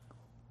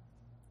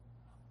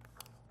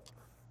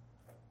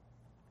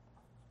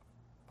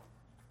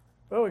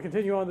Well, we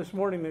continue on this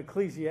morning in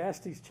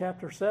Ecclesiastes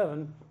chapter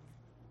 7.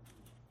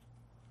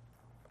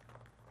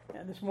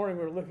 And this morning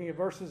we're looking at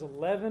verses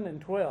 11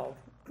 and 12.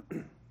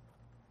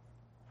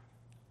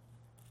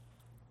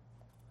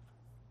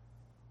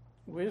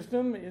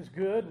 Wisdom is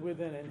good with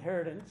an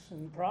inheritance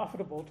and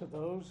profitable to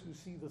those who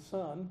see the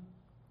sun.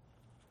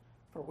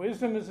 For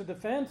wisdom is a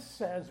defense,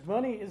 as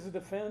money is a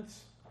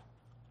defense.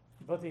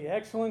 But the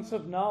excellence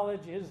of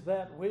knowledge is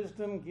that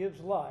wisdom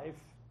gives life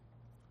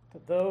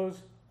to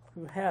those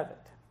who have it.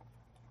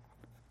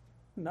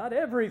 Not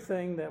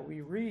everything that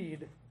we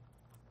read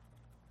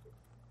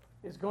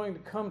is going to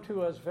come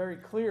to us very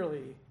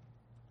clearly,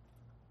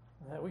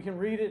 that we can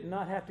read it and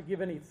not have to give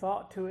any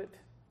thought to it,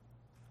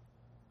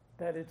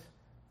 that it's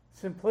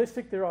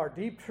simplistic. There are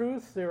deep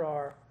truths. There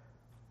are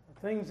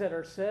things that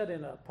are said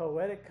in a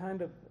poetic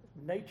kind of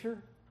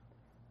nature,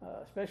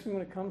 especially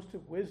when it comes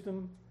to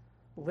wisdom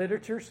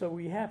literature. So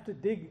we have to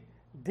dig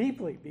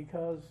deeply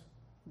because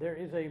there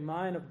is a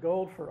mine of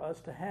gold for us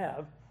to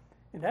have.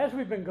 And as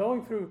we've been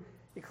going through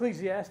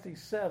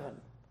Ecclesiastes 7,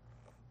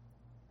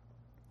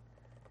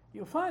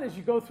 you'll find as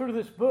you go through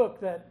this book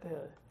that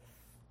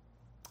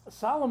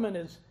Solomon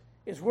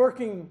is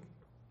working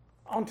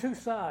on two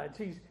sides.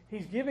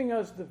 He's giving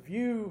us the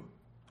view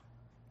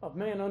of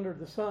man under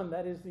the sun,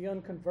 that is the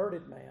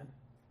unconverted man.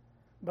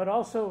 But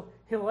also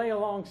he'll lay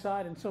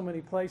alongside in so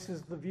many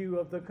places the view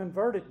of the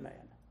converted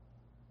man.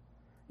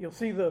 You'll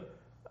see the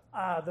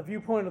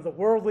viewpoint of the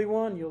worldly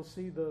one. You'll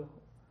see the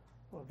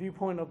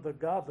viewpoint of the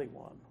godly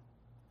one.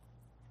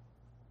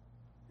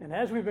 And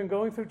as we've been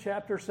going through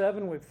chapter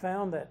 7, we've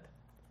found that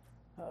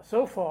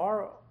so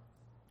far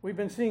we've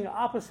been seeing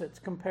opposites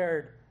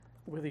compared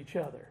with each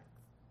other.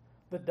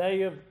 The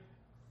day of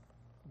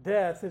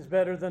death is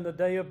better than the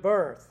day of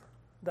birth.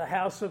 The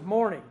house of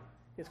mourning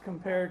is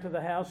compared to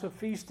the house of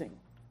feasting.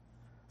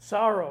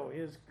 Sorrow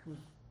is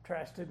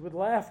contrasted with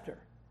laughter.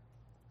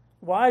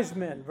 Wise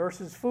men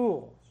versus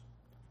fools.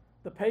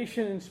 The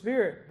patient in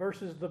spirit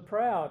versus the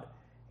proud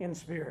in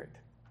spirit.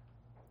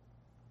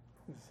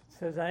 It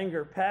says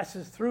anger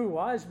passes through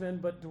wise men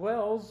but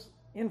dwells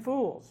in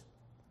fools.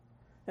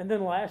 And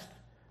then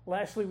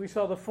lastly, we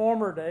saw the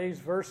former days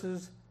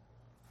versus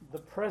the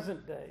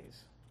present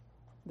days.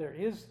 There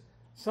is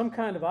some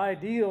kind of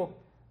ideal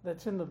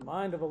that's in the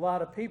mind of a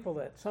lot of people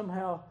that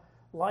somehow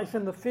life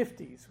in the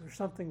 50s was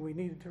something we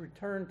needed to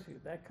return to,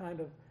 that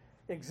kind of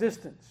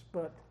existence.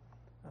 But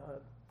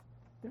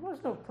there was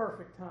no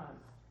perfect time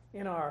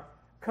in our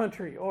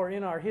country or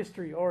in our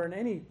history or in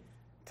any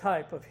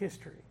type of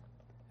history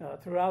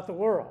throughout the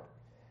world.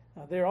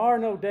 There are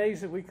no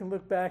days that we can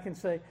look back and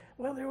say,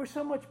 well, they were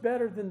so much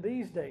better than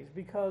these days,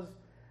 because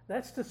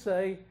that's to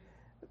say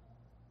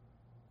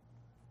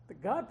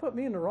that God put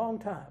me in the wrong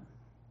time.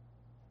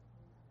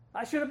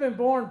 I should have been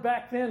born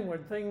back then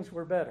when things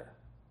were better.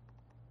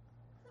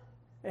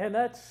 And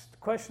that's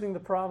questioning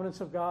the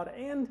providence of God.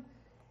 And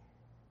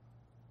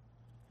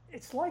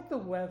it's like the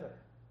weather.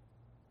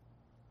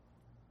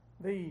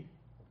 The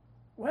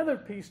weather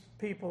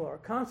people are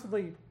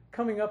constantly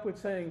coming up with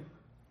saying,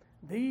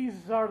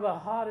 these are the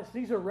hottest,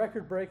 these are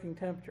record-breaking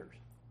temperatures.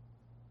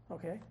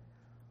 Okay?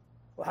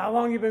 Well, how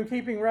long have you been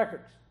keeping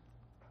records?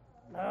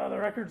 The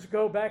records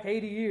go back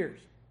 80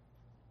 years.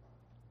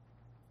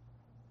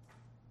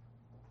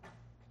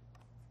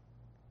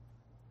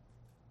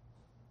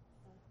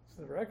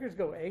 So the records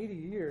go 80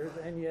 years,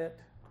 and yet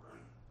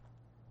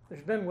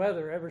there's been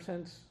weather ever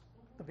since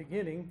the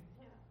beginning.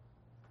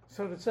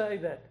 So to say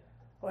that,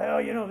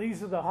 well,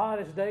 these are the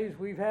hottest days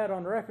we've had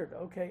on record.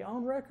 Okay,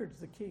 on record's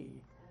the key.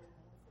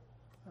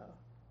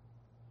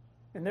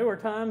 And there were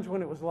times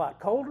when it was a lot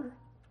colder.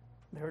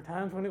 There were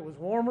times when it was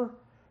warmer.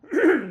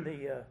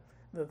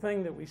 The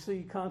thing that we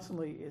see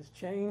constantly is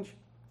change.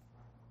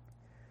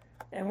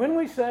 And when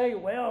we say,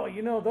 well,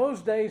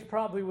 those days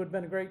probably would have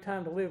been a great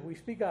time to live, we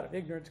speak out of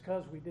ignorance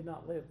because we did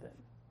not live then.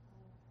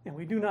 And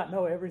we do not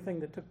know everything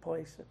that took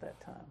place at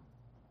that time.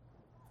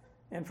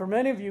 And for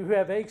many of you who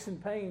have aches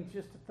and pains,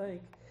 just to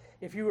think,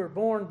 if you were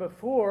born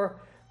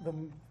before the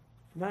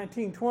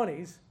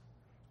 1920s,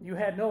 you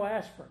had no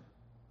aspirin,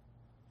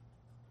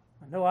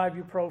 no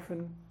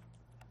ibuprofen,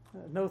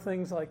 no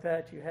things like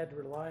that. You had to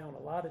rely on a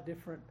lot of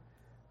different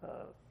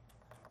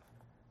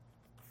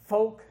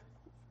folk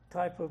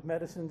type of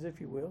medicines, if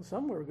you will.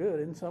 Some were good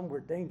and some were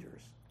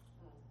dangerous.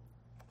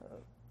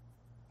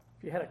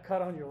 If you had a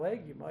cut on your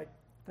leg, you might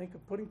think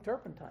of putting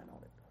turpentine on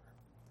it,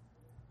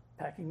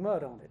 or packing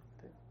mud on it.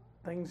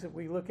 Things that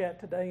we look at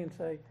today and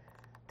say,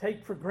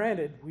 take for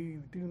granted, we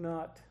do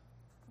not,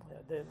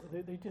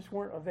 they just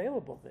weren't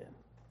available then.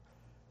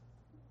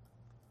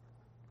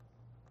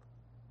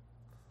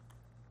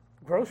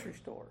 Grocery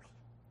stores,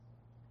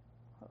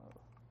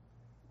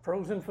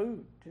 frozen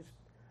food, just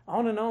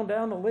on and on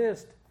down the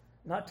list.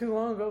 Not too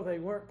long ago, they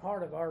weren't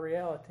part of our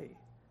reality.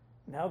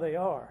 Now they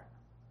are.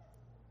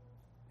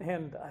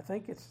 And I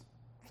think it's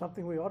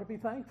something we ought to be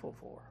thankful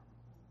for.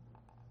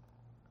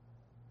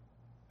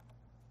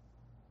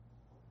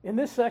 In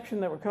this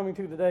section that we're coming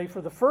to today,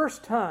 for the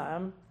first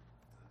time,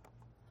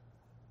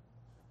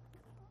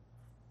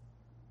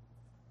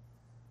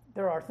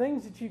 there are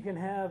things that you can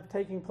have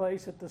taking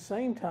place at the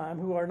same time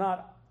who are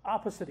not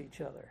opposite each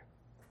other.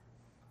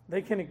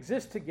 They can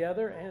exist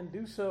together and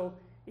do so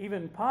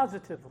even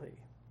positively.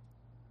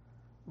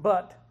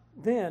 But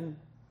then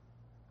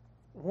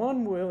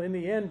one will, in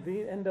the end,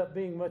 end up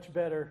being much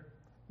better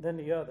than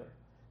the other.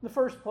 The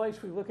first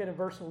place we look at in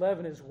verse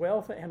 11 is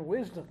wealth and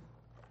wisdom.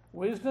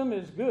 Wisdom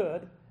is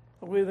good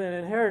with an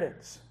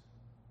inheritance.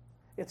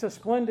 It's a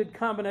splendid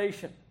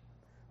combination,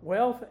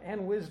 wealth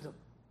and wisdom.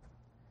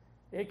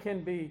 It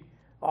can be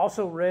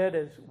also read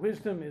as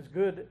wisdom is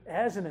good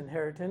as an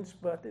inheritance,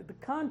 but the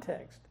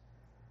context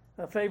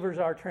favors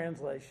our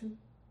translation.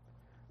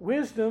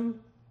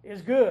 Wisdom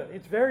is good.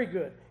 It's very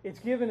good. It's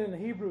given in the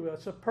Hebrew a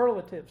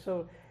superlative.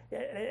 So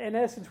in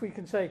essence, we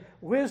can say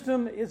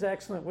wisdom is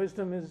excellent.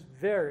 Wisdom is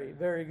very,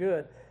 very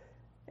good.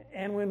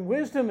 And when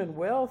wisdom and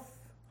wealth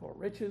or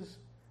riches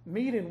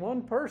meet in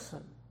one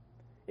person,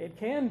 it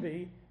can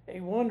be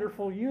a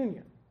wonderful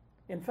union.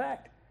 In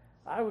fact,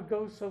 I would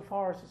go so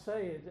far as to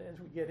say, as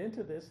we get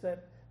into this,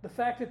 that the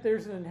fact that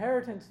there's an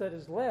inheritance that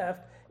is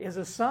left is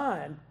a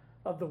sign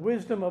of the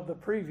wisdom of the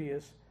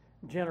previous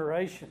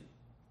generation.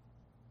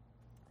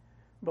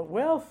 But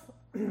wealth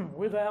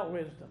without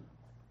wisdom,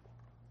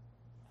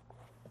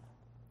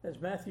 as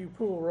Matthew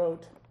Poole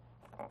wrote,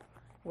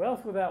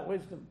 wealth without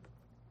wisdom,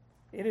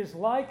 it is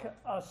like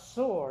a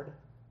sword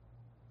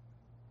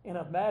in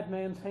a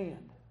madman's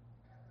hand,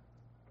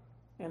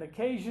 an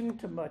occasion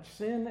to much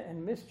sin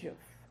and mischief,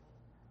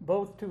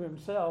 both to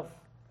himself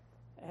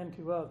and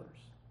to others.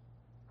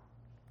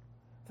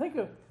 Think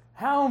of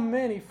how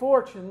many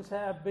fortunes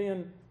have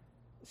been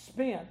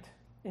spent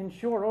in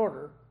short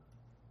order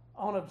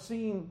on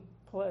obscene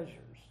pleasures.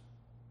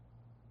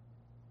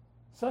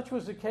 Such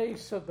was the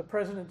case of the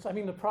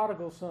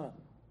prodigal son.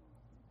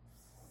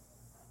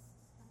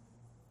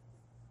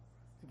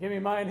 Give me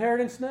my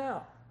inheritance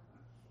now.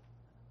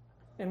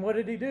 And what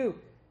did he do?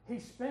 He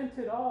spent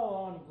it all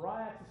on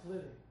riotous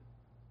living.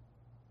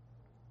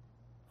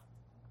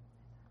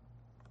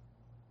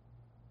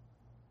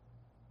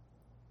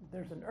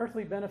 There's an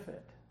earthly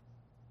benefit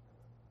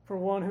for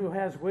one who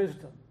has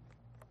wisdom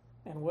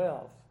and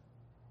wealth.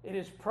 It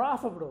is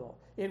profitable.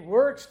 It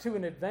works to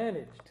an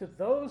advantage to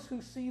those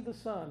who see the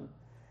Son.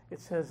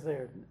 It says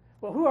there.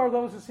 Well, who are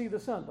those who see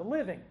the Son? The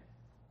living.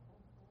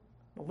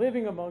 The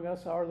living among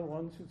us are the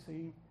ones who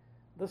see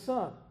the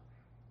Son.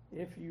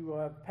 If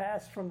you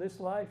pass from this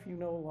life, you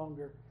no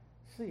longer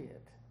see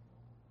it.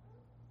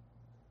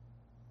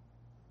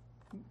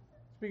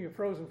 Speaking of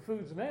frozen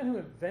foods, the man who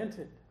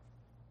invented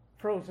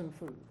frozen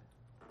food,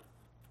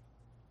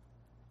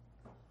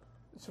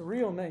 it's a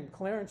real name,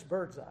 Clarence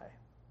Birdseye.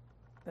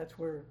 That's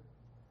where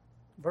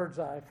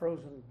Birdseye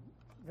frozen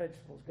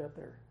vegetables got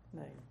their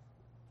name.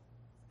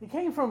 He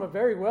came from a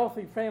very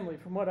wealthy family,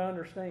 from what I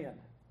understand.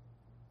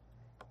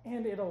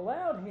 And it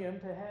allowed him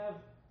to have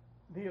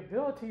the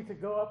ability to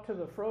go up to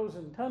the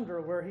frozen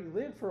tundra where he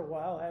lived for a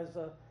while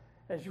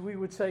as we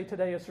would say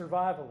today, a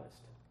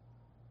survivalist.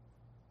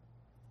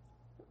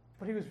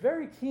 But he was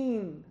very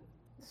keen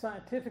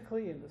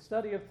scientifically in the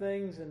study of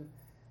things, and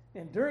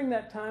during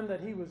that time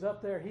that he was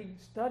up there, he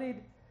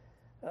studied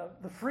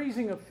the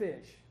freezing of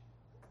fish.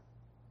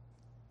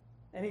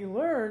 And he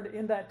learned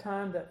in that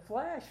time that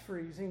flash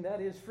freezing, that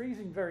is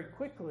freezing very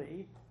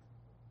quickly,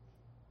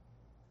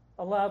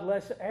 allowed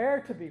less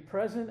air to be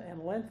present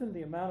and lengthened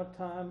the amount of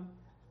time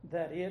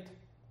that it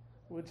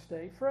would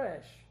stay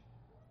fresh.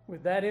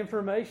 With that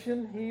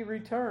information, he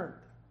returned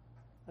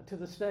to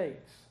the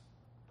States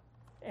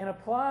and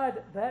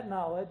applied that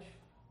knowledge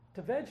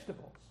to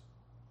vegetables.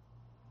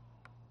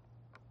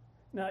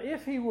 Now,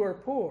 if he were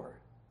poor,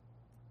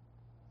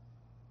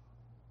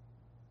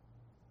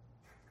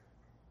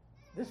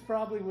 this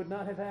probably would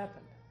not have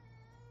happened.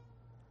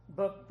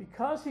 But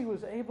because he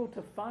was able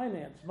to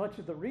finance much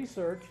of the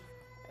research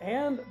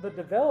and the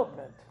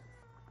development,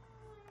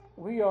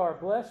 we are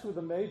blessed with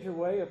a major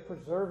way of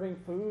preserving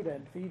food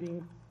and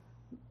feeding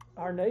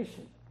our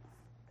nation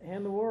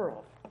and the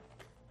world.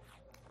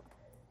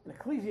 In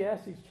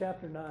Ecclesiastes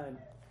chapter 9,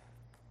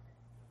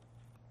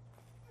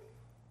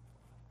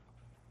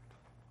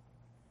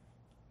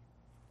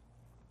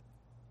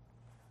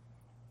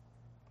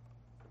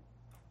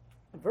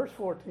 in verse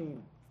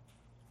 14,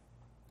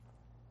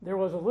 there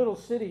was a little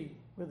city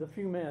with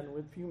few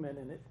men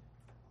in it,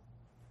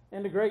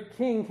 and a great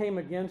king came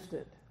against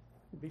it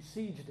and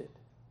besieged it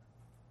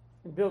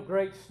and built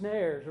great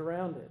snares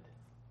around it.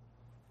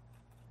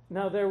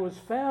 Now there was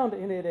found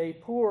in it a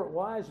poor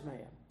wise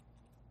man,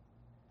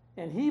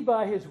 and he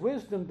by his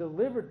wisdom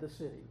delivered the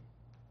city.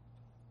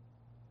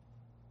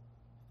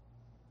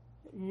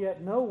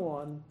 Yet no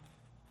one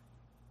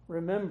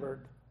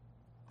remembered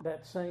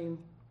that same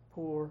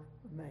poor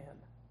man.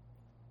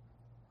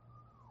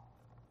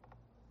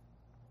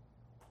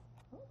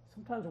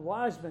 Sometimes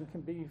wise men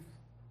can be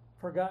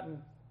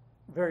forgotten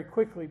very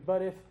quickly,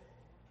 but if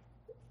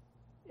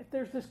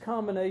there's this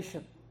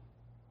combination,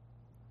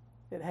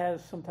 it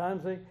has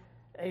sometimes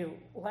a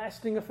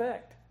lasting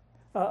effect.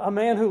 A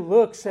man who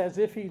looks as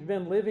if he's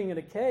been living in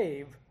a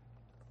cave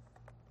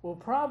will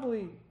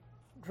probably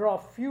draw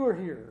fewer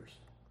hearers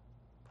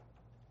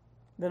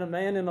than a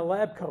man in a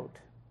lab coat.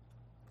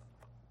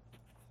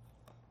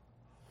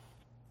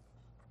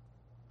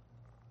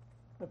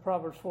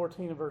 Proverbs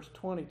 14 and verse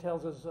 20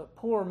 tells us a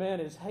poor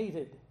man is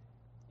hated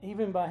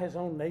even by his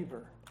own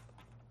neighbor,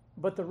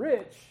 but the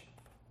rich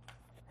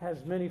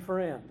has many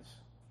friends.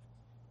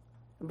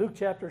 In Luke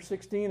chapter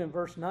 16 and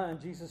verse 9,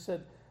 Jesus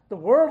said, the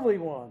worldly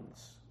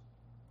ones.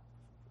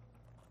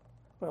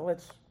 Well,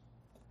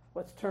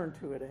 let's turn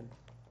to it and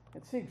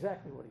see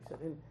exactly what he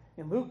said.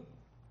 In Luke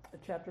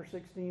chapter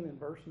 16 and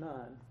verse 9,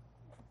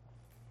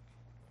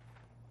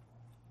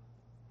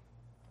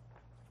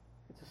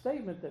 it's a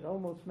statement that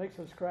almost makes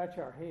us scratch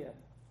our head.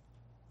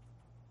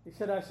 He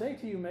said, I say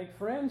to you, make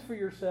friends for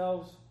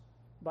yourselves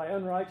by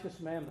unrighteous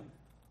mammon,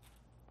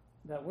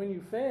 that when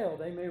you fail,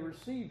 they may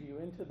receive you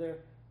into their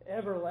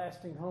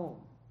everlasting home.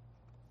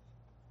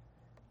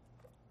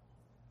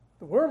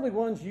 The worldly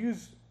ones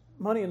use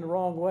money in the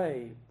wrong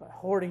way, by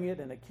hoarding it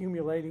and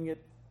accumulating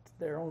it to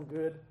their own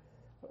good.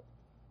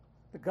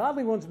 The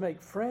godly ones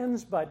make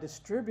friends by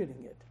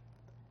distributing it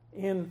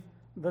in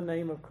the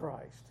name of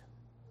Christ.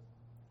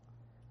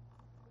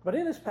 But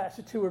in this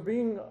passage too,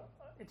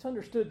 it's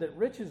understood that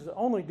riches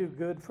only do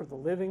good for the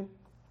living.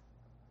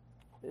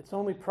 It's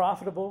only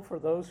profitable for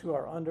those who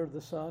are under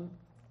the sun,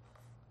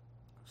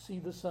 see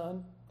the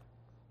sun.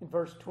 In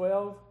verse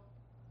 12,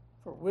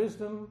 for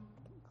wisdom,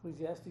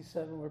 Ecclesiastes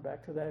 7, we're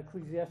back to that.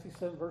 Ecclesiastes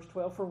 7, verse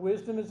 12, for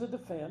wisdom is a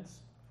defense,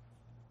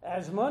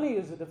 as money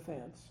is a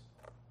defense.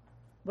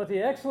 But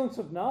the excellence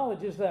of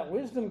knowledge is that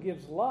wisdom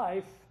gives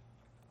life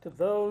to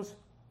those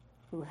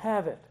who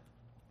have it.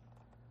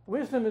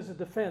 Wisdom is a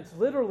defense.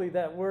 Literally,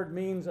 that word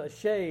means a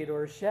shade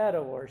or a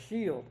shadow or a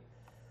shield.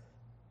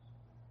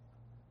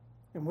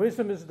 And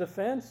wisdom is a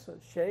defense, a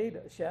shade,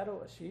 a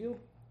shadow, a shield.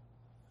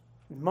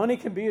 Money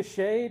can be a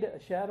shade, a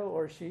shadow,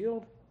 or a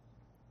shield.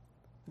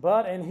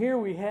 And here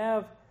we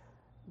have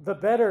the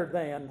better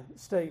than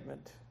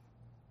statement,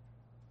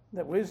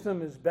 that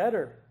wisdom is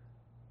better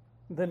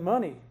than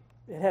money.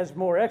 It has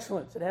more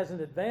excellence. It has an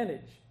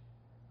advantage,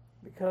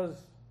 because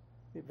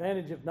the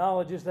advantage of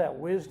knowledge is that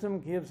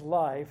wisdom gives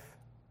life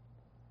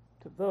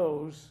to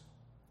those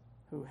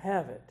who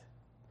have it.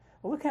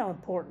 Well, look how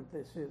important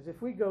this is.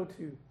 If we go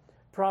to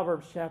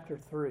Proverbs chapter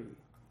 3.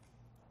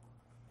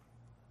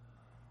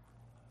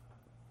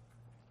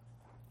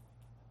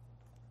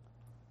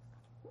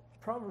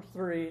 Proverbs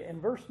 3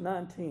 and verse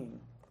 19.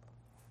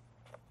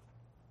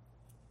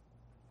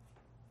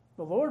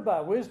 The Lord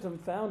by wisdom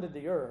founded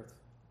the earth,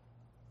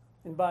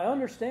 and by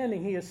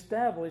understanding he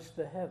established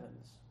the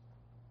heavens.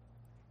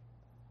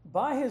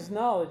 By his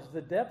knowledge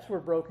the depths were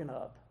broken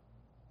up,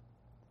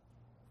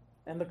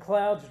 and the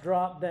clouds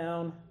dropped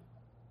down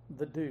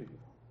the dew.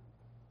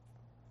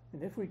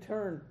 And if we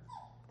turn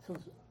to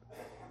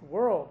the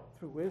world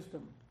through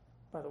wisdom,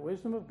 by the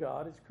wisdom of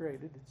God, it's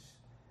created, it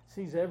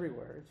sees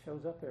everywhere, it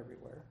shows up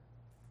everywhere.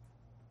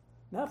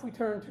 Now if we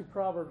turn to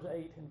Proverbs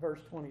 8 and verse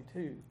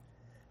 22,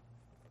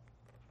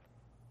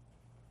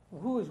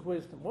 who is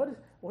wisdom?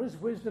 What is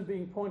wisdom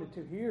being pointed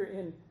to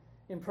here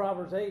in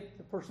Proverbs 8?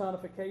 The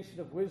personification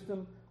of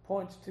wisdom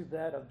points to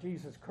that of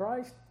Jesus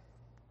Christ.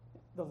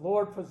 The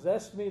Lord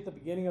possessed me at the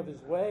beginning of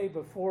his way,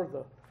 before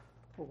the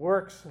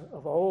works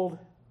of old.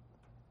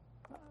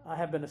 I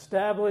have been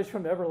established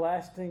from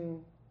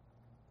everlasting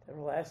to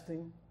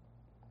everlasting.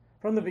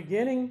 From the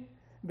beginning,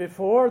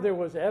 before there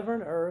was ever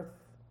an earth,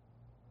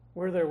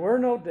 where there were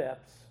no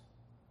depths,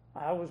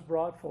 I was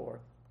brought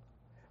forth.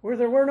 Where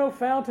there were no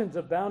fountains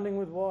abounding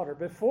with water,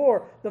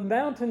 before the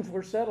mountains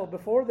were settled,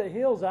 before the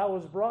hills I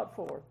was brought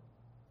forth.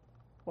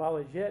 While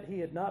as yet he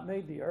had not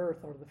made the earth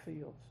or the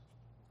fields,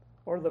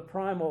 or the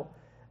primal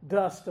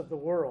dust of the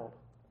world.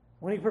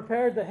 When he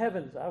prepared the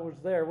heavens, I was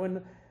there.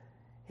 When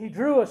he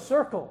drew a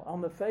circle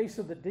on the face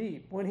of the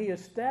deep, when he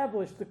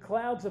established the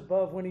clouds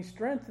above, when he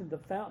strengthened the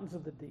fountains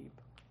of the deep,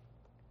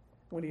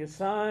 when he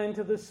assigned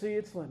to the sea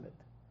its limit,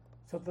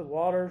 so that the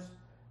waters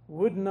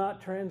would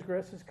not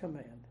transgress his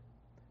command,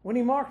 when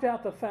he marked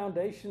out the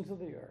foundations of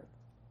the earth,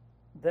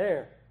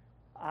 there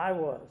I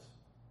was,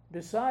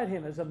 beside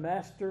him as a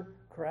master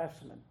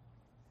craftsman,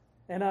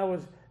 and I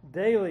was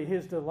daily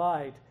his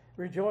delight,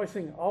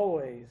 rejoicing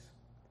always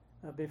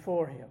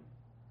before him.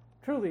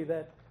 Truly,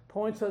 that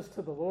points us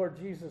to the Lord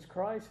Jesus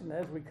Christ. And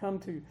as we come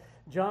to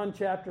John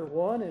chapter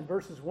 1 and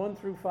verses 1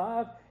 through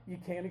 5, you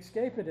can't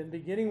escape it. In the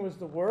beginning was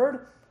the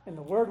Word, and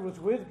the Word was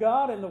with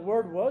God, and the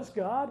Word was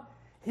God.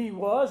 He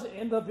was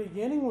in the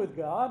beginning with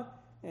God,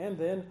 and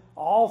then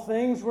all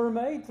things were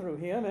made through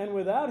him, and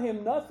without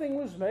him nothing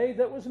was made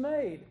that was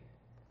made.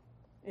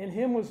 In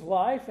him was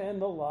life,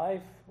 and the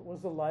life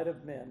was the light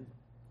of men.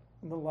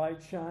 And the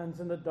light shines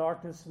in the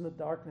darkness, and the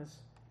darkness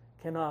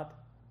cannot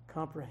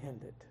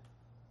comprehend it.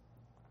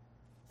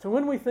 So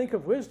when we think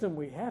of wisdom,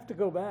 we have to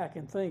go back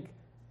and think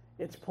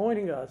it's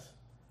pointing us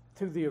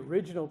to the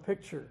original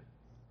picture,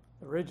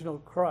 original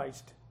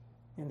Christ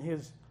in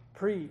his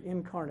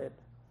pre-incarnate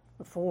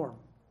form.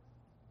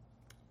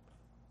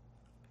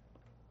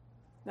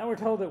 Now we're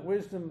told that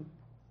wisdom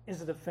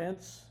is a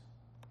defense.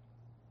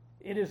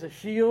 It is a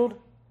shield.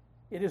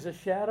 It is a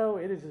shadow.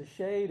 It is a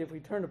shade. If we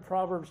turn to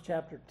Proverbs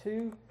chapter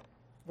 2,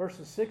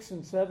 verses 6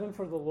 and 7,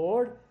 for the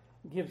Lord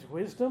gives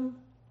wisdom.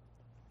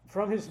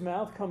 From his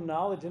mouth come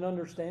knowledge and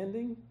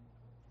understanding.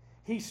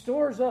 He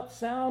stores up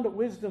sound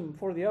wisdom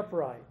for the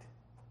upright.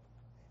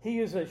 He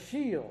is a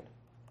shield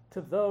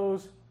to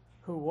those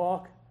who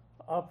walk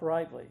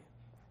uprightly.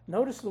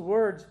 Notice the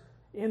words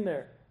in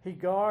there. He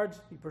guards,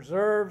 he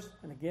preserves,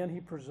 and again he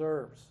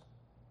preserves.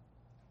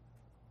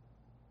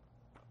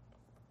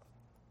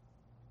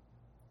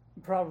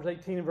 Proverbs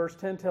 18 and verse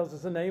 10 tells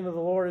us the name of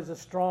the Lord is a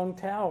strong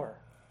tower,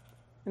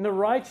 and the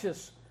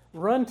righteous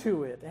run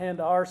to it and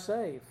are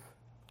safe.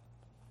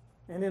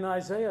 And in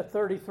Isaiah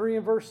 33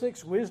 and verse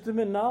 6, wisdom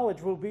and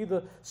knowledge will be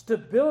the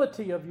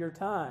stability of your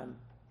time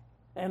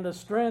and the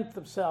strength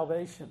of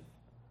salvation.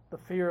 The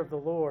fear of the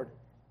Lord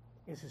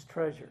is his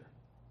treasure.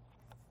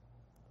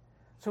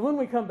 So when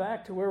we come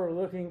back to where we're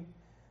looking,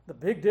 the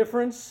big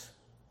difference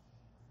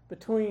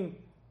between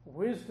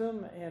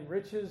wisdom and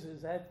riches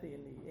is in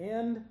the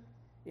end,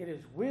 it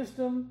is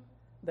wisdom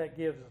that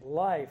gives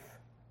life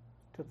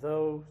to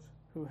those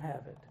who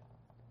have it.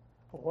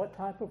 Well, what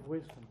type of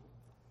wisdom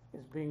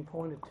is being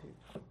pointed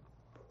to?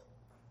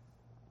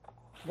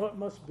 What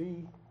must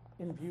be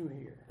in view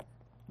here?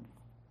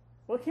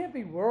 Well, it can't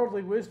be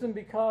worldly wisdom,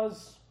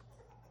 because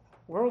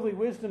worldly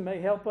wisdom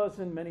may help us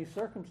in many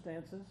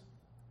circumstances,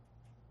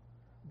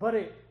 but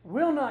it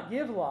will not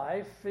give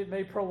life. It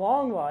may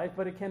prolong life,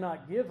 but it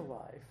cannot give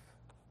life.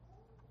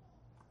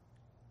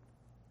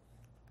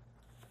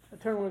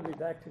 Turn with me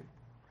back to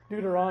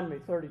Deuteronomy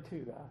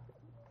 32.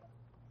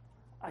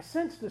 I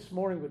sensed this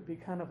morning would be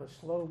kind of a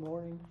slow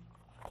morning,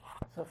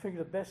 so I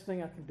figured the best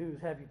thing I can do is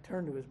have you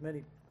turn to as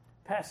many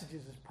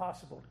passages as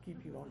possible to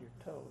keep you on your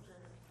toes.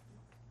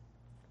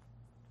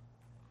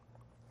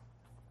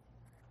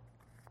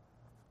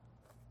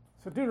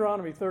 So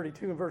Deuteronomy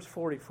 32 and verse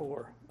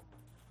 44.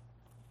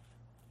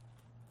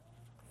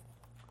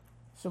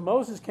 So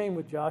Moses came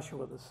with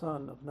Joshua the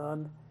son of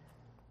Nun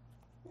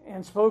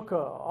and spoke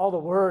all the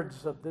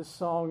words of this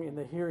song in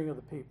the hearing of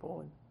the people.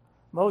 And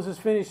Moses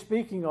finished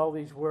speaking all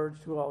these words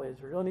to all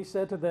Israel, and he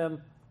said to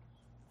them,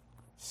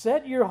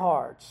 set your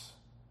hearts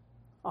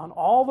on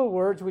all the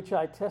words which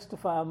I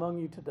testify among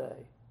you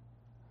today,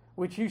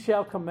 which you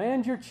shall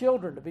command your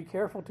children to be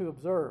careful to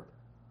observe,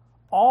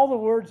 all the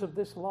words of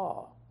this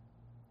law.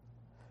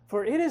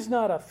 For it is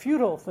not a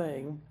futile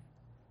thing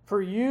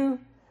for you,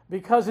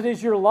 because it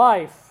is your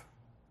life.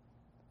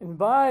 And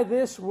by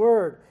this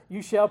word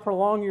you shall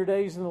prolong your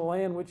days in the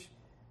land which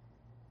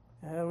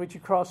you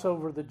cross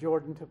over the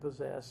Jordan to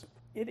possess.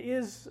 It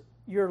is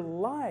your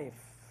life,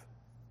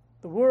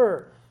 the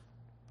word.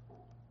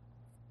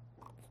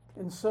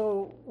 And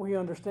so we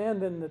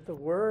understand then that the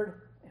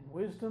word and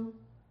wisdom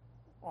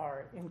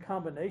are in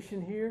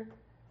combination here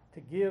to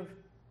give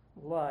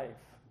life.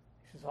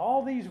 He says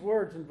all these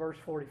words in verse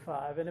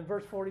 45, and in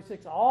verse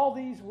 46, all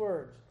these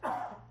words,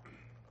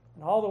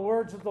 and all the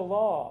words of the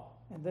law.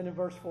 And then in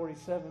verse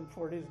 47,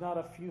 for it is not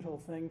a futile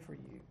thing for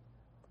you.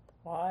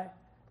 Why?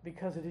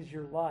 Because it is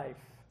your life.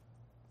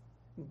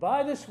 And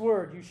by this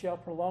word you shall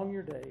prolong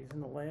your days in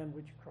the land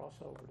which you cross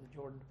over the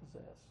Jordan to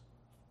possess.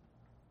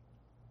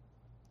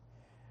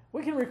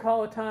 We can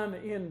recall a time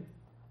in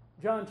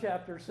John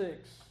chapter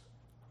 6.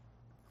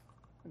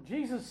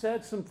 Jesus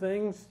said some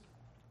things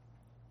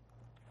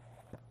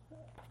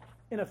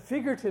in a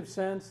figurative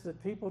sense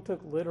that people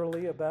took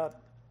literally about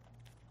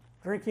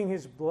drinking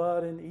his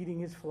blood and eating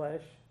his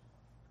flesh.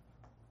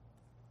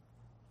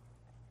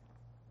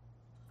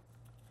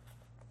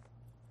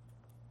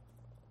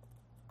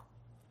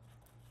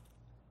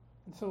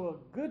 And so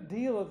a good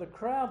deal of the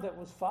crowd that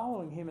was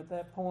following him at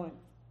that point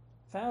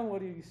found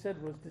what he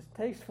said was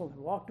distasteful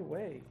and walked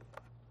away.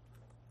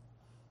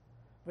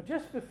 But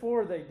just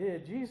before they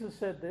did, Jesus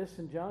said this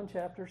in John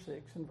chapter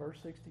 6 and verse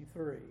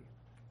 63.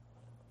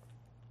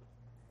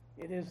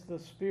 It is the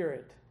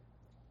Spirit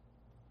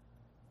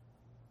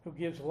who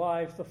gives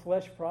life, the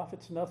flesh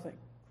profits nothing.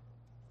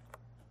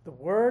 The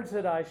words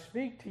that I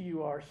speak to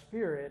you are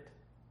spirit,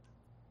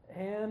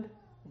 and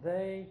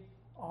they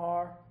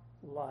are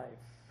life.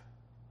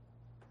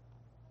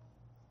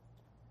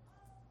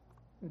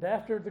 And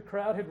after the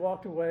crowd had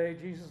walked away,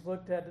 Jesus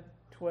looked at the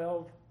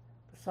 12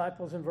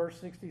 disciples in verse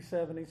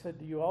 67. He said,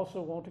 do you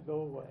also want to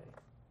go away?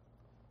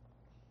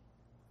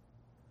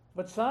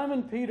 But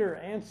Simon Peter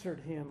answered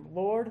him,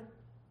 Lord,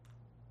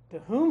 to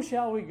whom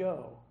shall we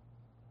go?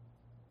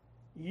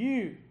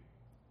 You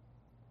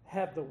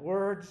have the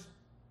words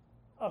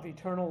of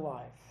eternal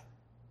life.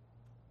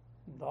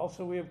 And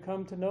also we have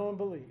come to know and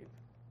believe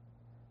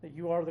that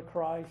you are the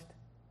Christ,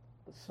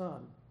 the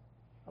Son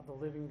of the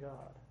living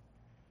God.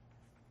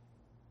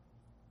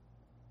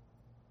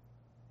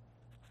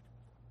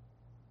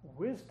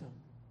 Wisdom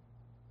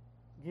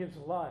gives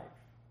life.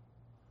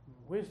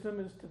 Wisdom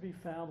is to be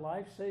found,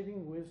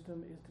 life-saving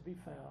wisdom is to be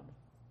found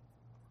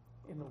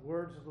in the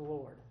words of the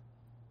Lord.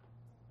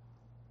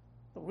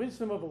 The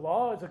wisdom of the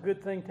law is a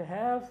good thing to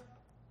have.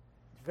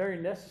 It's very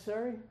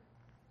necessary.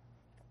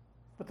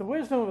 But the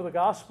wisdom of the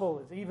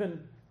gospel is even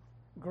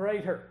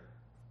greater.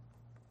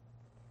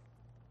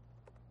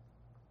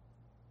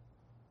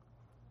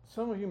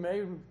 Some of you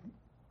may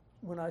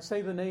When I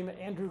say the name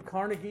Andrew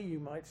Carnegie, you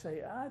might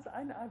say,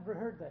 I've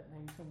heard that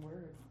name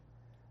somewhere.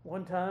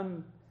 One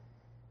time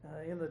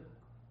in the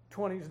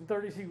 20s and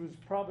 30s, he was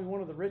probably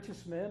one of the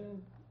richest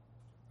men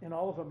in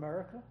all of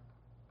America.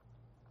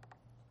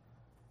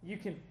 You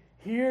can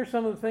hear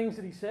some of the things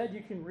that he said.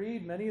 You can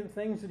read many of the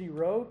things that he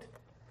wrote.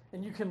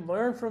 And you can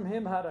learn from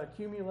him how to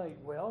accumulate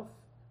wealth.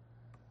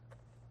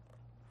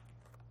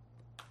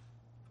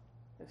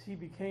 As he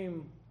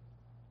became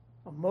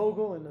a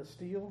mogul in the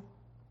steel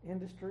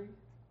industry.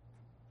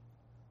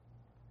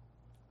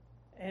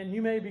 And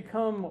you may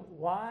become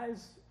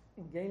wise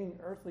in gaining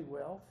earthly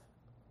wealth.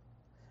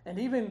 And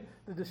even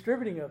the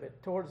distributing of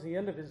it towards the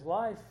end of his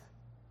life,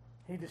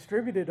 he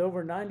distributed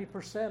over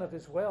 90% of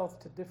his wealth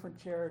to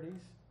different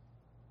charities.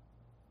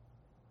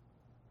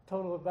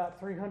 Total of about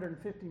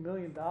 $350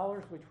 million,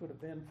 which would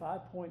have been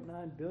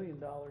 $5.9 billion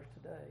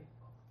today.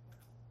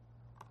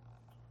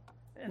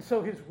 And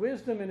so his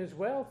wisdom and his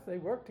wealth, they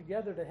work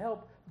together to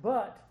help.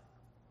 But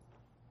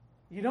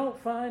you don't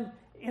find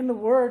in the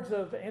words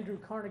of Andrew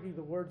Carnegie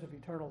the words of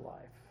eternal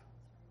life.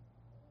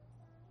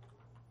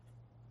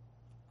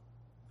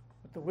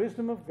 But the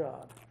wisdom of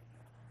God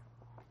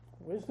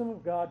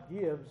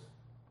gives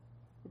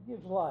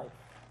life.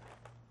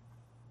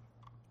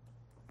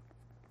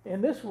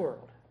 In this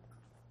world,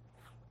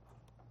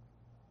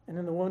 and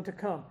in the one to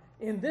come,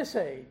 in this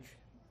age,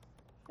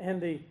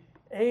 and the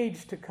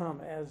age to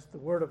come, as the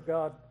Word of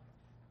God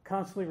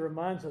constantly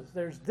reminds us.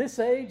 There's this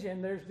age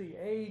and there's the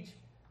age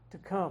to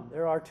come.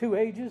 There are 2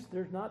 ages,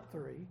 there's not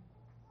 3.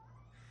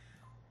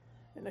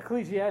 In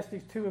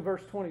Ecclesiastes 2 and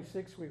verse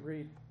 26 we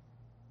read,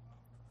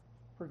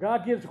 "For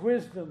God gives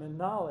wisdom and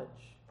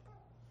knowledge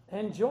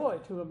and joy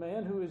to a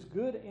man who is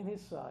good in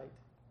his sight,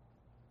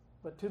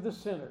 but to the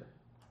sinner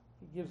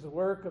he gives the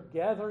work of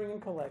gathering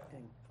and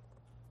collecting,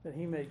 that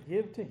he may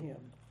give to him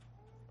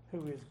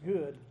who is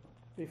good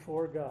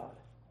before God."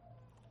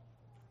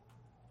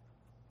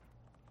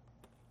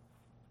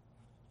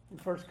 In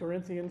 1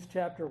 Corinthians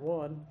chapter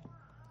 1,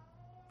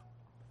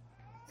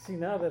 see,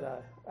 now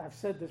that I've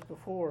said this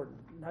before,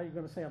 now you're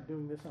going to say I'm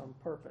doing this on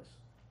purpose.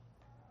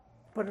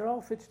 But it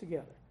all fits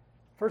together.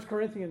 1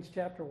 Corinthians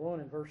chapter 1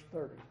 and verse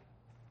 30.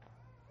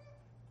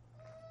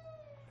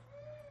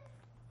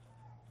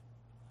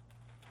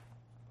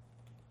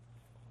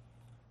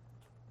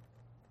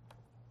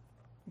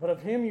 "But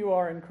of him you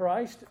are in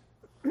Christ,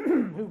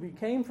 who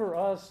became for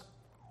us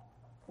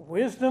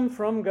wisdom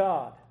from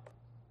God,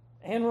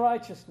 and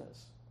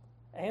righteousness,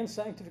 and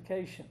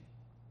sanctification,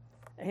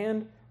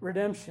 and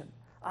redemption."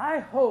 I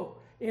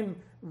hope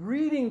in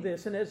reading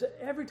this, and as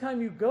every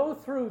time you go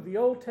through the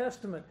Old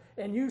Testament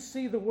and you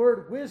see the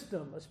word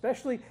wisdom,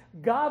 especially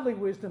godly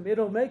wisdom,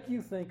 it'll make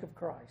you think of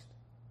Christ.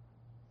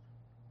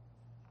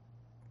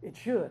 It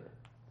should.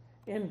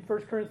 In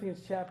 1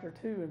 Corinthians chapter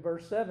 2 and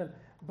verse 7,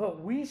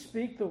 "But we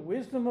speak the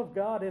wisdom of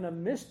God in a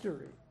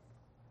mystery,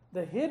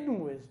 the hidden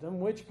wisdom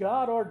which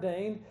God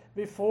ordained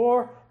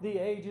before the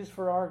ages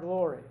for our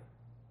glory,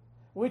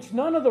 which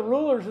none of the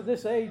rulers of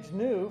this age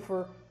knew,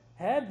 for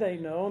had they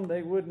known,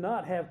 they would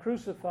not have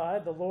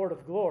crucified the Lord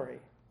of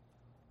glory.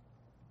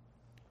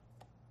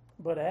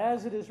 But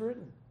as it is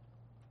written,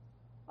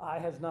 eye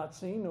has not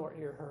seen nor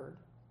ear heard,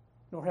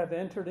 nor have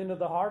entered into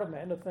the heart of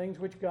man the things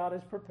which God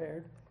has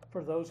prepared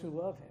for those who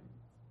love him.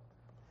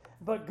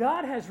 But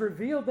God has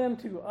revealed them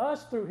to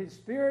us through his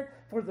Spirit,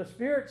 for the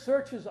Spirit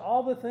searches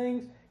all the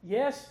things,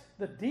 yes,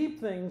 the deep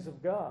things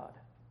of God.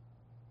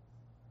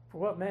 For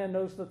what man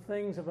knows the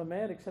things of a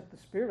man except the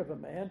Spirit of a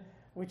man,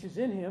 which is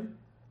in him?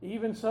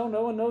 Even so,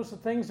 no one knows the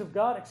things of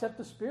God except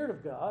the Spirit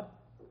of God.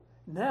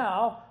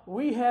 Now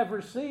we have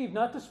received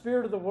not the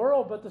spirit of the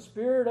world, but the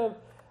Spirit of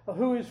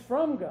who is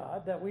from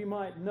God, that we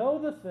might know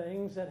the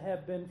things that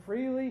have been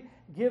freely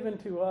given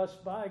to us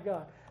by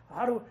God."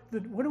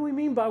 What do we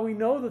mean by we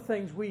know the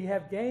things? We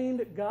have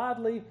gained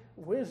godly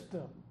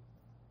wisdom.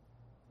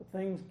 The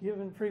things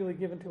freely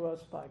given to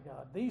us by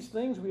God. These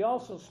things we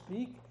also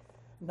speak,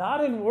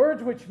 not in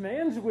words which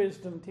man's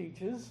wisdom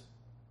teaches,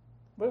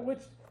 but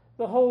which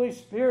the Holy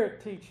Spirit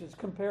teaches,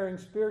 comparing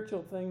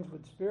spiritual things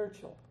with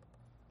spiritual.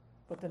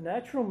 But the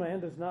natural man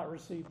does not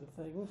receive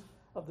the things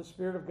of the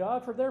Spirit of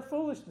God, for they're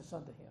foolishness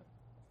unto him.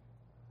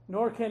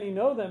 Nor can he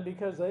know them,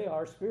 because they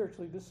are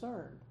spiritually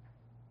discerned.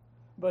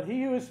 But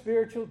he who is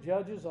spiritual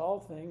judges all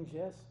things,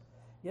 yes,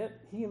 yet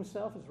he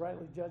himself is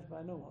rightly judged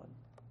by no one.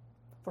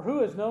 For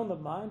who has known the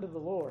mind of the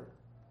Lord,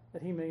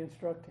 that he may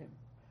instruct him?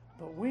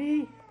 But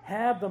we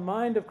have the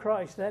mind of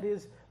Christ. That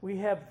is, we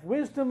have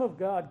wisdom of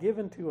God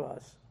given to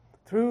us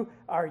through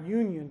our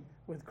union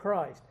with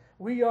Christ.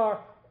 We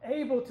are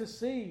able to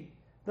see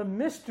the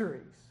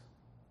mysteries.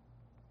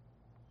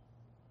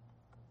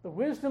 The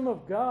wisdom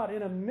of God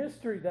in a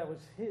mystery that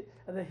was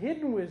the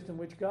hidden wisdom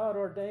which God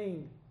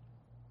ordained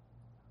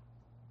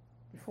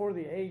before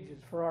the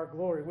ages for our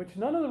glory, which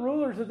none of the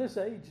rulers of this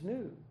age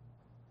knew.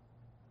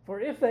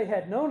 For if they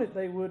had known it,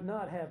 they would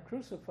not have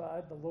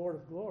crucified the Lord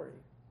of glory.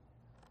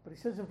 But he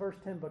says in verse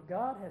 10, "But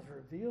God has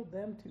revealed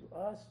them to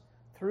us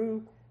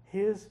through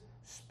his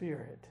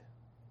Spirit."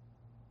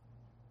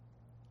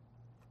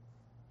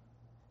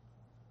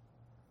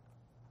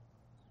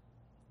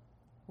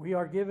 we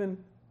are given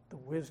the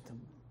wisdom.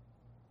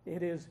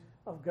 It is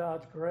of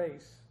God's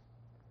grace.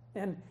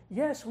 And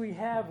yes, we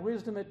have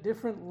wisdom at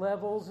different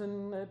levels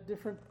and at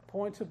different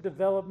points of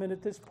development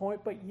at this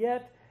point, but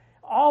yet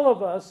all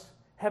of us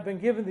have been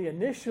given the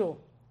initial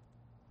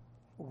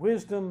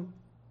wisdom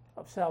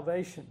of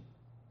salvation,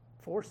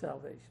 for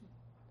salvation.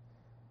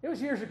 It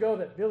was years ago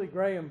that Billy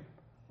Graham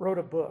wrote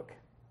a book.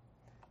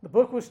 The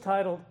book was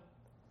titled,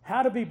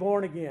 How to Be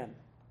Born Again.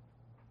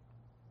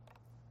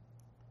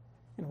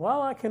 And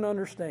while I can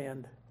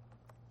understand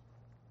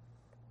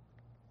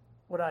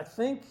what I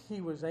think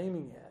he was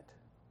aiming at,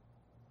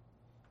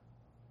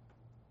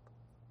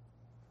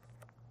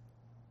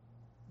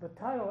 the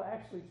title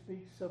actually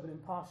speaks of an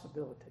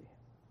impossibility.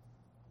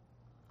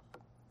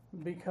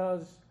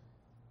 Because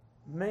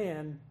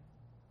man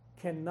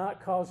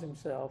cannot cause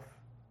himself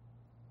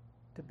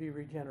to be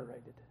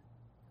regenerated.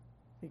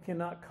 He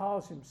cannot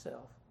cause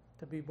himself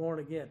to be born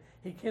again.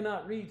 He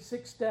cannot read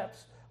 6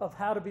 steps of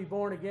how to be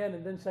born again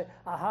and then say,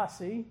 aha,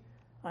 see,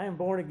 I am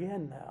born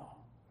again now.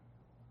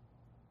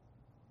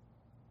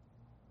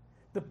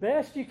 The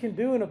best you can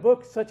do in a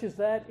book such as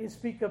that is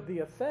speak of the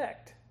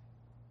effect.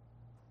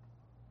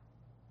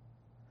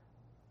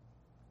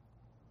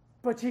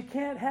 But you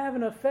can't have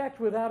an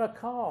effect without a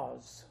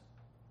cause.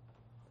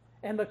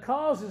 And the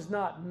cause is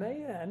not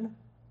man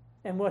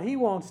and what he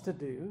wants to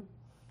do.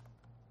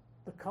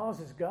 The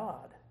cause is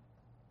God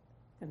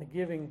and the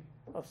giving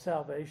of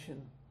salvation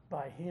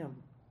by him.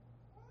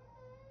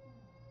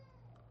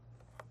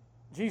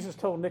 Jesus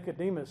told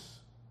Nicodemus,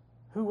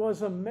 who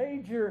was a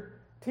major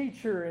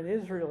teacher in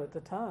Israel at the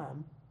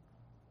time,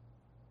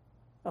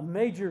 a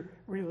major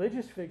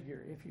religious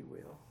figure, if you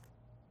will.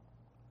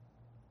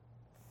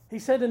 He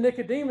said to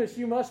Nicodemus,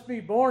 you must be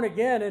born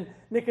again. And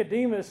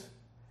Nicodemus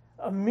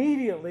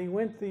immediately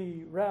went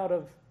the route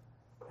of,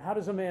 how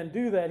does a man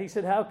do that? He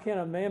said, how can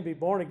a man be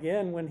born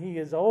again when he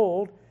is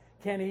old?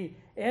 Can he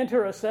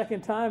enter a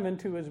second time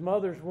into his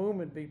mother's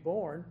womb and be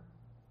born?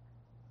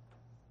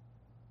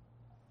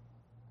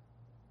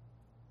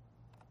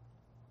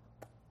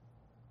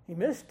 He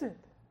missed it.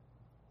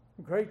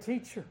 A great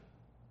teacher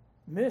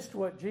missed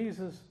what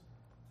Jesus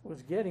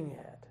was getting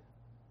at.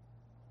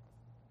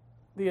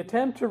 The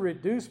attempt to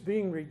reduce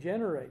being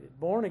regenerated,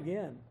 born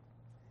again,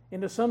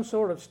 into some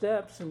sort of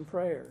steps and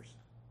prayers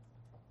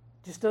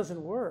just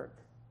doesn't work.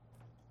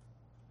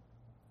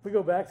 We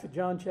go back to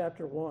John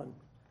chapter 1.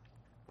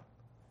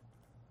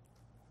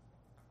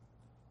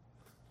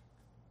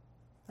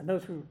 I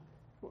notice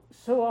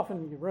so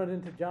often you run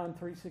into John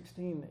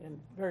 3:16, and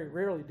very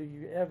rarely do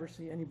you ever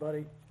see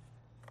anybody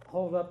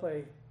hold up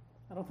I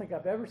don't think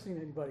I've ever seen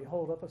anybody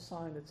hold up a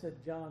sign that said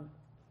John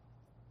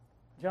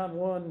 1,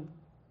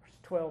 verse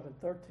 12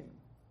 and 13.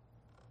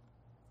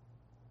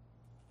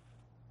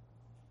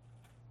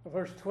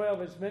 Verse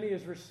 12, as many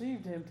as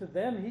received him, to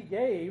them he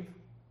gave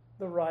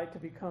the right to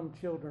become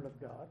children of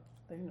God.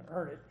 They didn't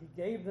earn it. He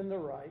gave them the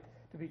right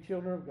to be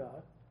children of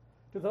God.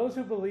 To those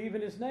who believe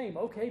in his name.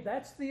 Okay,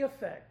 that's the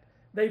effect.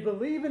 They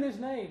believe in his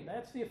name.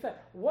 That's the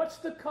effect. What's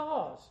the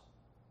cause?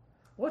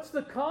 What's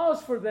the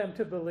cause for them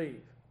to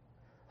believe?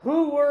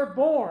 Who were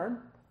born,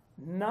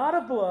 not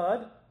of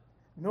blood,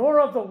 nor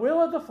of the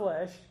will of the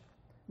flesh,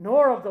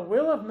 nor of the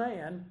will of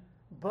man,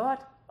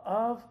 but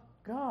of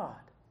God.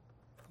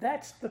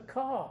 That's the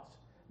cause.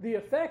 The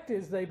effect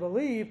is they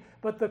believe,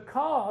 but the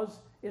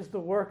cause is the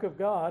work of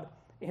God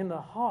in the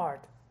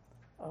heart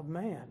of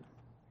man.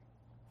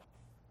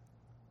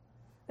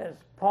 As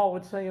Paul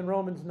would say in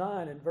Romans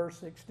 9 and verse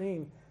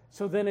 16,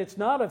 so then it's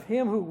not of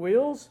him who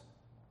wills,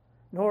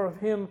 nor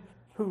of him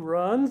who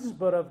runs,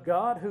 but of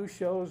God who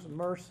shows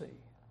mercy.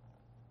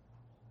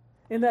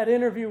 In that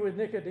interview with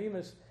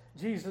Nicodemus,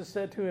 Jesus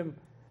said to him,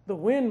 the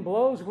wind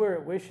blows where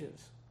it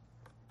wishes,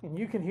 and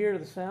you can hear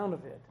the sound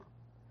of it,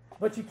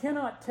 but you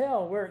cannot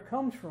tell where it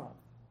comes from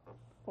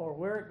or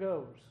where it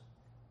goes.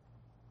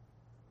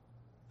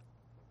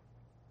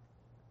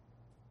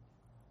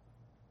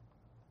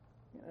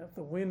 If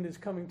the wind is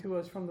coming to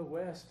us from the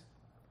west,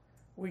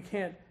 we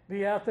can't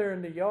be out there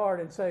in the yard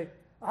and say,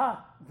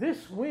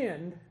 this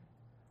wind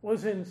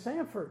was in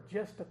Sanford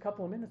just a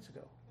couple of minutes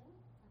ago.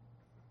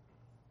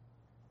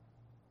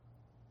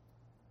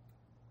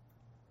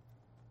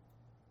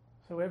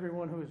 So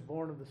everyone who is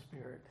born of the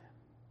Spirit.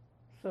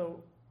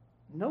 So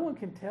no one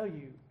can tell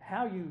you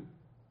how you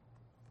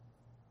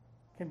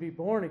can be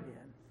born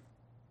again.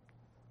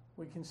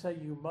 We can say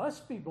you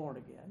must be born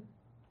again.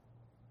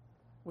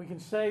 We can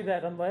say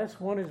that unless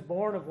one is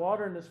born of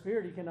water and the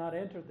Spirit, he cannot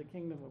enter the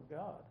kingdom of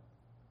God.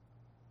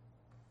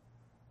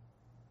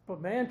 But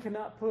man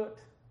cannot put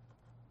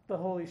the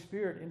Holy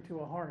Spirit into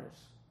a harness.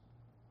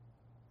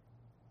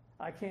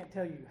 I can't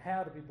tell you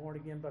how to be born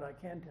again, but I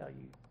can tell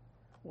you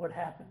what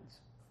happens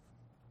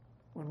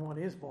when one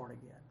is born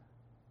again.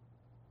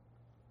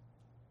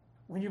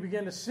 When you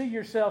begin to see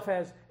yourself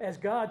as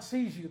God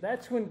sees you,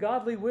 that's when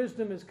godly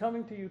wisdom is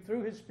coming to you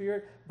through his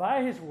Spirit,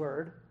 by his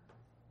word,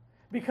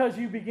 because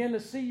you begin to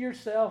see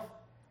yourself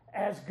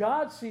as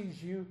God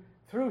sees you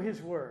through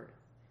his word,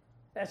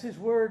 as his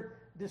word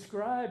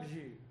describes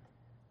you.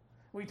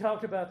 We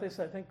talked about this,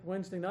 I think,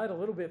 Wednesday night a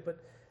little bit,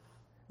 but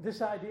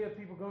this idea of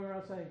people going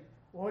around saying,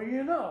 well,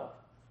 you know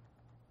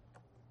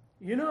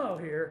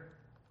here,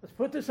 let's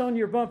put this on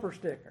your bumper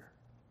sticker.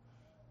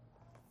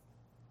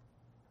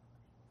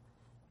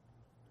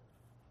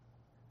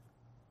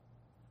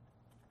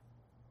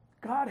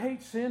 God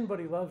hates sin, but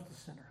he loves the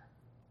sinner.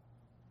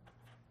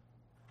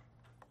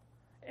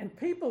 And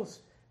people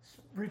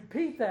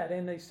repeat that,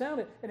 and they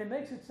sound it, and it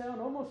makes it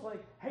sound almost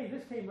like, hey,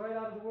 this came right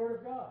out of the Word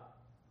of God.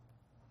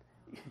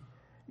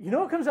 You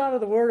know what comes out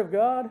of the Word of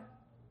God?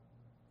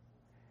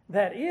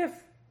 That if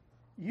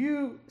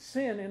you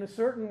sin in a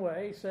certain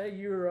way, say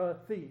you're a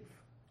thief,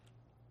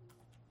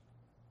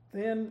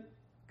 then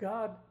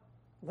God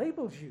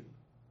labels you.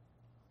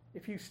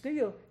 If you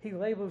steal, he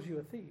labels you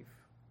a thief.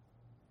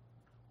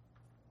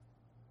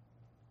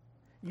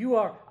 You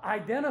are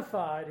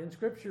identified in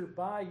Scripture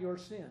by your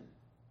sin.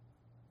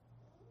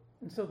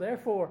 And so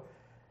therefore,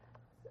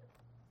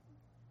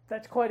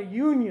 that's quite a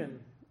union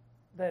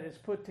that is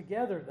put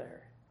together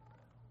there.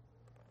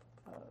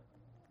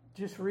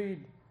 Just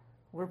read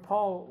where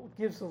Paul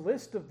gives a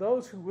list of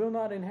those who will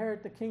not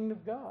inherit the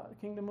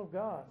kingdom of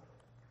God.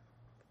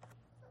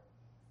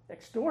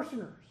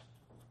 Extortioners.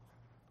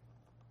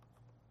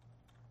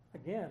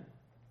 Again,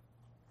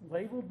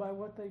 labeled by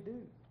what they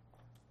do.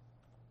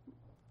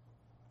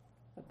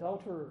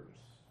 Adulterers,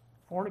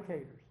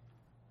 fornicators,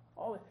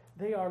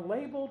 they are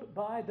labeled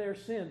by their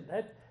sin.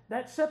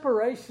 That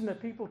separation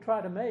that people try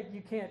to make,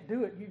 you can't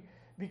do it.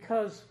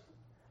 Because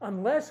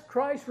unless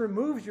Christ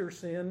removes your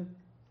sin,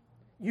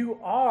 you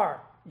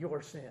are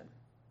your sin.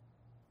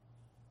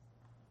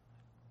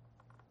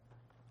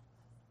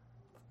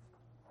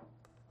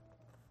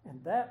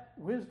 And that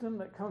wisdom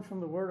that comes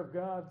from the Word of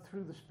God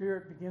through the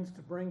Spirit begins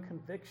to bring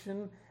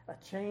conviction, a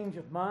change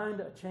of mind,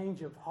 a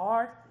change of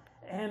heart,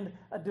 and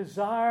a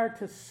desire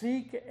to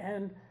seek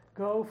and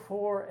go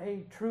for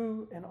a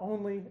true and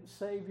only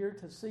Savior,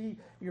 to see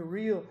your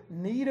real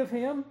need of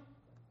Him.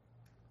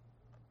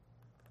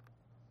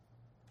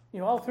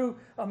 You know,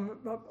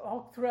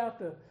 all throughout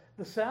the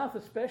South,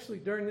 especially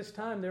during this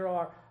time, there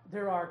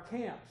are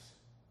camps,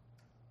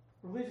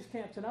 religious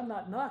camps, and I'm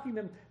not knocking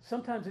them.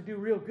 Sometimes they do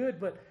real good,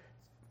 but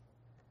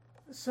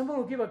someone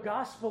will give a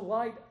gospel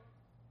light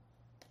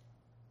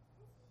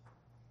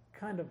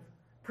kind of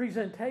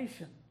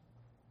presentation.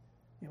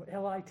 You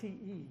know,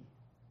 LITE.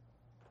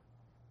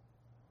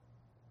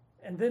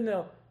 And then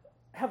they'll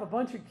have a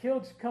bunch of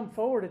kids come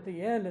forward at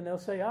the end and they'll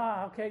say,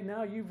 okay,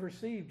 now you've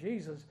received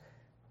Jesus.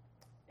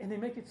 And they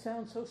make it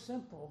sound so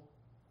simple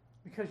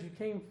because you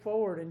came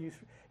forward and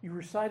you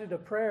recited a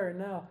prayer, and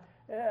now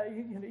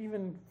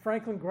even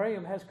Franklin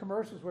Graham has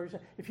commercials where he says,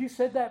 if you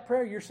said that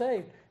prayer, you're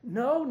saved.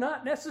 No,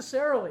 not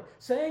necessarily.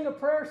 Saying a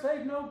prayer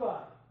saves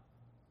nobody.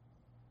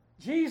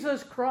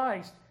 Jesus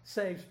Christ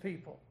saves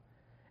people.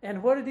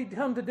 And what did he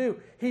come to do?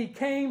 He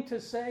came to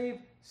save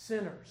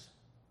sinners.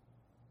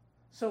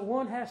 So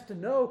one has to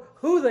know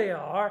who they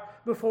are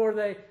before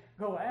they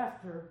go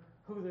after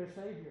who their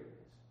Savior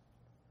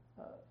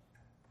is.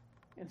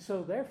 And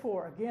so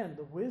therefore, again,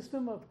 the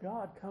wisdom of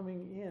God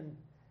coming in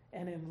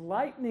and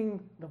enlightening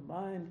the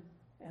mind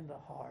and the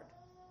heart.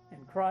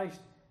 And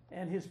Christ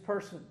and His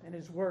person and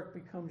His work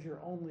becomes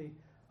your only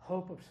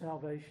hope of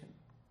salvation.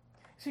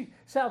 See,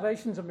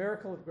 salvation's a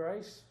miracle of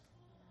grace.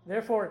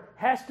 Therefore, it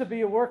has to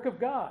be a work of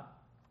God.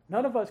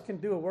 None of us can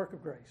do a work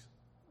of grace.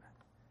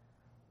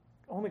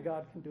 Only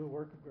God can do a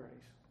work of grace.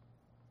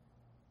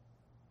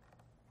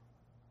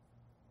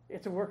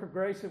 It's a work of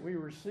grace that we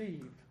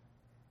received,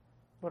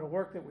 but a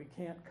work that we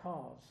can't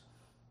cause.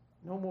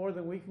 No more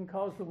than we can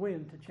cause the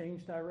wind to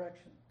change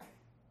direction.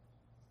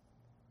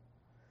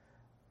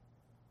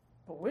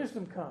 But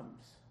wisdom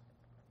comes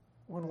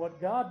when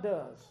what God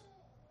does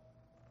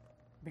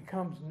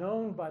becomes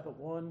known by the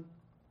one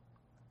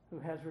who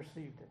has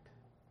received it.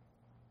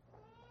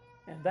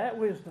 And that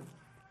wisdom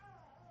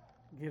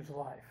gives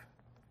life.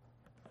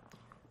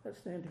 Let's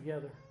stand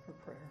together for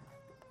prayer.